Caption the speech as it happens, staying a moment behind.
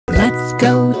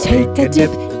Go take a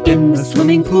dip in the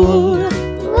swimming pool.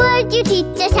 Would you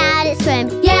teach us how to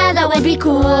swim? Yeah, that would be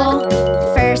cool.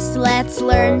 First, let's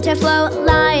learn to float,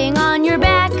 lying on your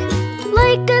back.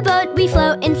 Like a boat, we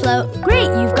float and float. Great,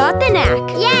 you've got the knack.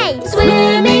 Yay!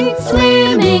 Swimming,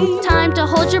 swimming, time to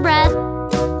hold your breath.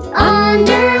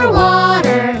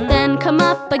 Underwater, then come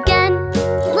up again.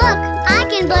 Look, I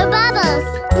can blow bubbles.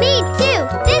 Me too.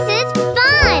 This is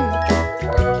fun.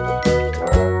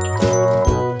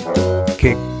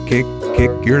 Kick, kick,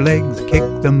 kick your legs, kick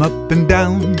them up and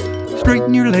down.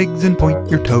 Straighten your legs and point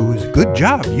your toes. Good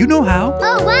job, you know how.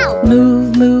 Oh, wow.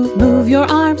 Move, move, move your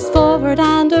arms forward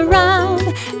and around.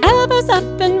 Elbows up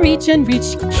and reach.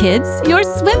 Kids, you're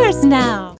swimmers now.